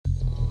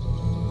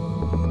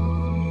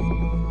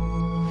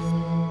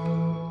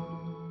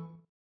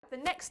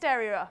next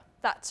area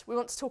that we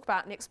want to talk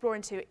about and explore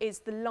into is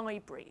the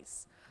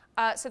libraries.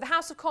 So the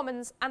House of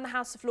Commons and the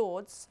House of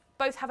Lords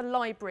both have a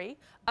library.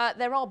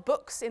 There are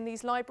books in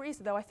these libraries,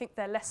 though I think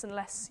they're less and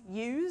less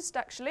used,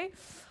 actually.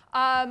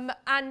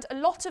 And a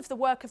lot of the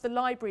work of the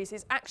libraries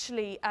is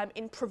actually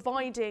in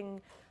providing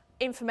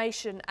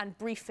information and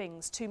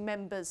briefings to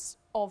members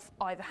of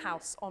either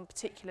house on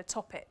particular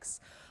topics.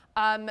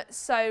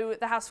 So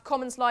the House of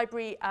Commons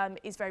Library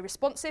is very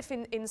responsive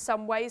in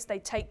some ways. They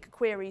take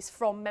queries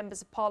from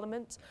members of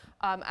Parliament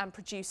and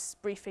produce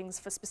briefings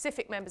for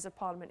specific members of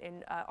Parliament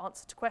in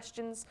answer to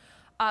questions,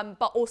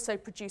 but also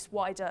produce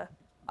wider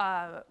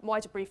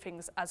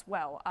briefings as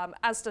well,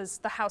 as does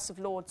the House of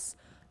Lords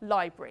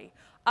Library.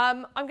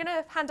 I'm going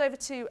to hand over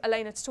to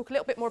Elena to talk a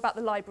little bit more about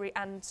the library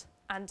and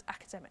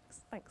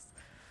academics. Thanks.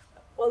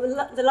 Well,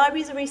 the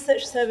library is a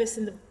research service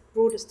in the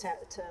broadest term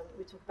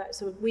we talk about.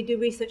 So we do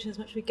research in as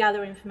much as we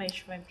gather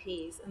information from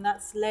MPs, and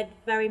that's led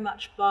very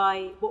much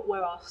by what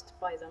we're asked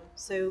by them.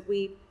 So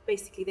they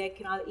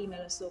can either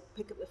email us or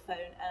pick up the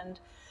phone, and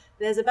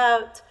there's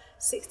about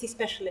 60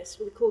 specialists,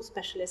 what we call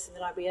specialists in the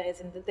library,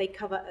 as in that they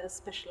cover a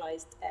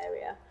specialised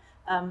area.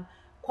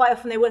 Quite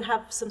often they will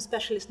have some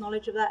specialist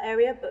knowledge of that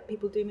area, but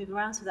people do move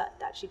around, so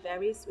that actually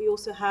varies. We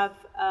also have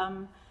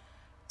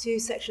 2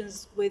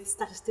 sections with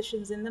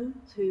statisticians in them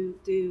who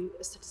do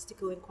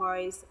statistical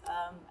inquiries,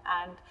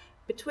 and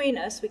between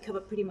us we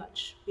cover pretty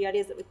much, the idea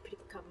is that we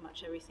cover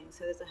much everything.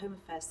 So there's a Home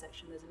Affairs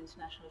section, there's an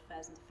International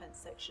Affairs and Defence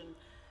section,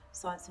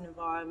 Science and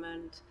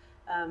Environment,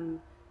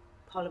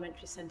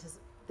 Parliamentary centres,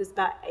 there's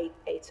about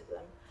eight of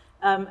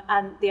them.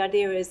 And the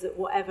idea is that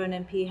whatever an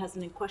MP has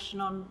an in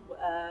question on,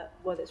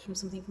 whether it's from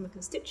something from a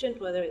constituent,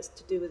 whether it's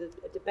to do with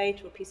a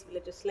debate or a piece of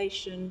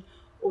legislation,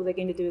 or they're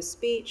going to do a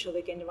speech, or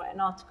they're going to write an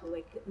article,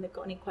 and they've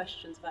got any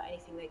questions about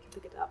anything, they can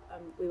pick it up,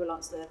 and we will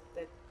answer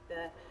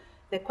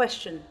their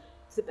question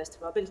to the best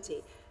of our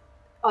ability.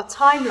 Our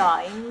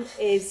timeline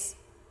is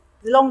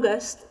our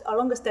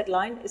longest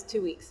deadline is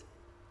 2 weeks.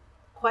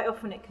 Quite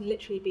often it can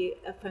literally be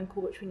a phone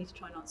call which we need to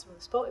try and answer on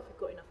the spot if we've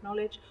got enough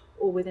knowledge,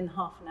 or within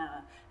half an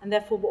hour. And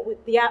therefore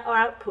our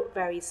output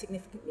varies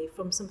significantly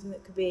from something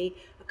that could be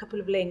a couple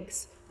of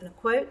links and a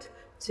quote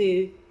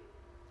to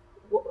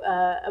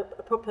a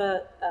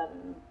proper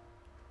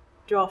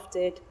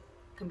drafted,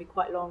 can be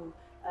quite long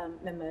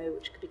memo,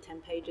 which could be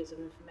 10 pages of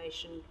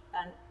information,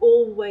 and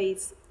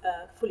always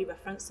fully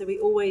referenced. So we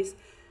always,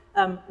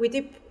 we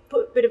do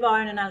put a bit of our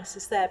own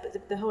analysis there,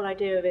 but the whole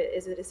idea of it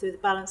is that it's a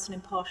balanced and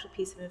impartial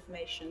piece of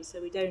information. So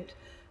we don't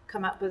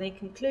come up with any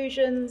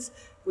conclusions.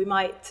 We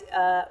might,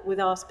 with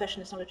our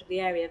specialist knowledge of the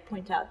area,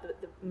 point out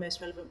the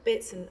most relevant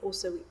bits, and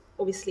also,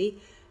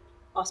 obviously,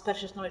 our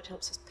specialist knowledge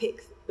helps us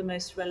pick the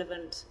most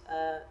relevant,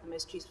 the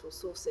most useful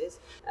sources.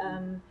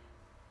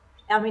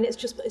 I mean, it's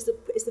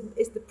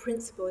the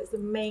principle. It's the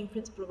main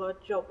principle of our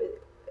job.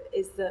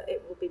 Is that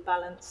it will be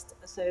balanced.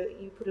 So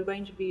you put a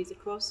range of views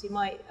across. You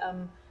might,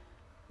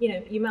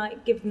 you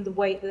might give them the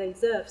weight that they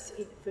deserve. So,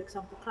 for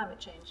example, climate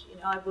change.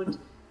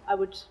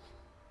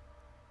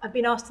 I've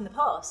been asked in the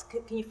past,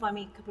 can you find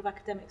me a couple of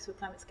academics who are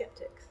climate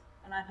skeptics?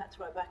 And I've had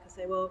to write back and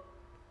say, well,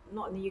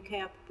 not in the UK.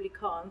 I probably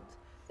can't.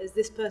 There's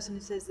this person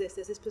who says this,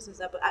 there's this person who says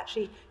that, but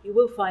actually you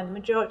will find the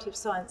majority of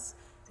science,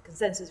 the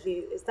consensus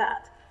view is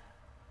that.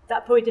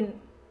 That probably didn't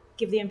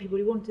give the MP what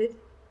he wanted,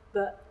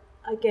 but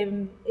I gave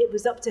him, it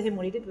was up to him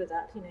what he did with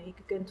that. He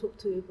could go and talk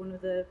to one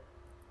of the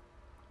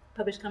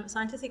published climate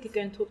scientists, he could go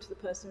and talk to the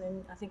person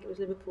in, I think it was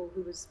Liverpool,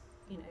 who was,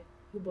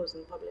 who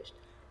wasn't published.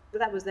 But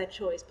that was their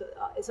choice, but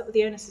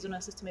the onus is on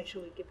us to make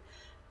sure we give,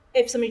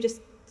 if somebody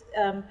just,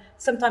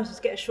 sometimes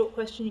just get a short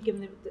question, you give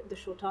them the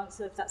short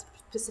answer. If that's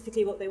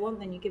specifically what they want,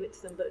 then you give it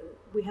to them. But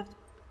we have to,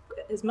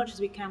 as much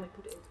as we can, we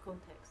put it into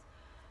context.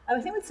 And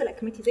I think with select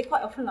committees, they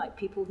quite often like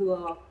people who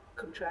are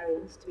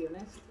contrarians, to be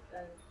honest,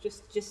 and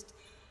just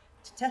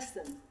to test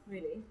them,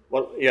 really.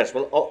 Well, yes.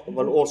 Well,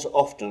 also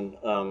often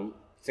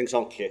things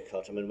aren't clear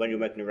cut. I mean, when you're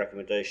making a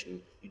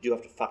recommendation, you do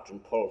have to factor in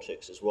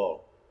politics as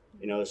well.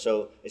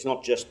 So it's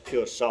not just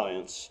pure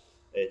science.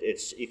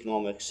 It's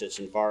economics, it's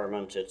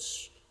environment,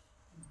 it's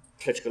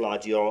political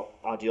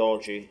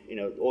ideology,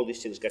 all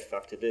these things get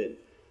factored in.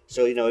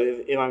 So,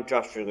 if I'm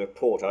drafting a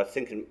report, I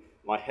think in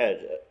my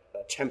head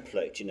a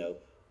template,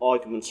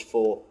 arguments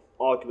for,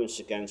 arguments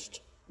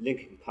against,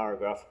 linking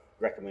paragraph,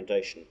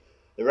 recommendation.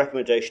 The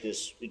recommendation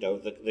is,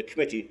 the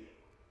committee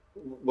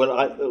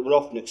will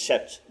often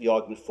accept the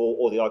argument for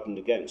or the argument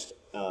against,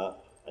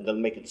 and they'll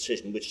make a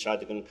decision which side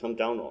they're going to come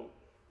down on.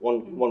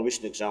 One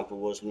recent example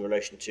was in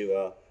relation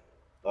to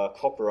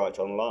copyright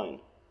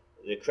online.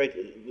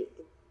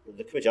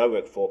 The committee I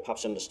work for,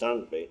 perhaps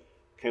understandably,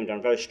 came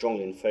down very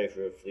strongly in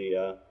favour of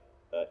the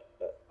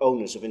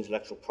owners of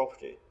intellectual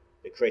property,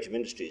 the creative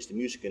industries, the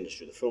music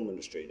industry, the film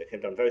industry. They came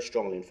down very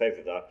strongly in favour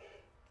of that,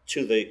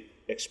 to the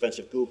expense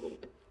of Google.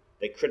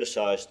 They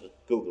criticised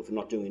Google for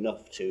not doing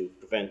enough to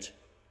prevent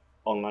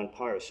online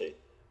piracy,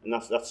 and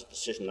that's a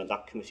decision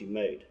that committee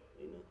made.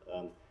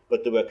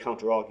 But there were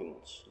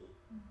counter-arguments.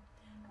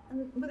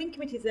 And within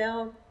committees,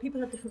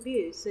 people have different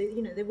views. So,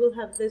 they will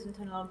have those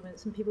internal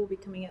arguments, and people will be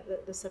coming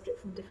at the subject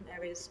from different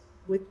areas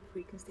with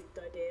preconceived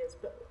ideas,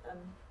 but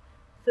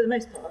for the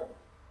most part,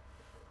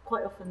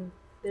 quite often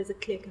there's a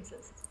clear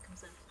consensus that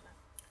comes out of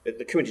that.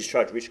 The committees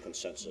try to reach a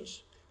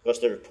consensus because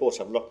their reports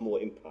have a lot more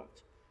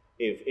impact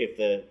if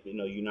they're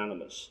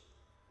unanimous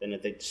than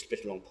if they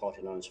split along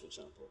party lines, for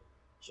example.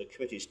 So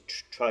committees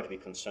try to be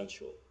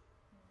consensual.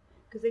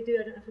 Because they do,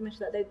 I don't know if I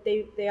mentioned that,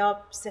 they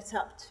are set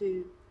up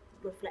to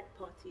reflect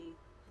party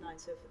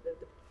lines. So for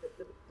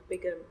the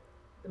bigger,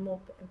 the more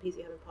MPs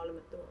you have in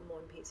Parliament, the more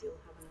MPs you'll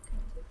have in a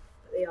committee.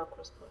 But they are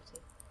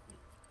cross-party.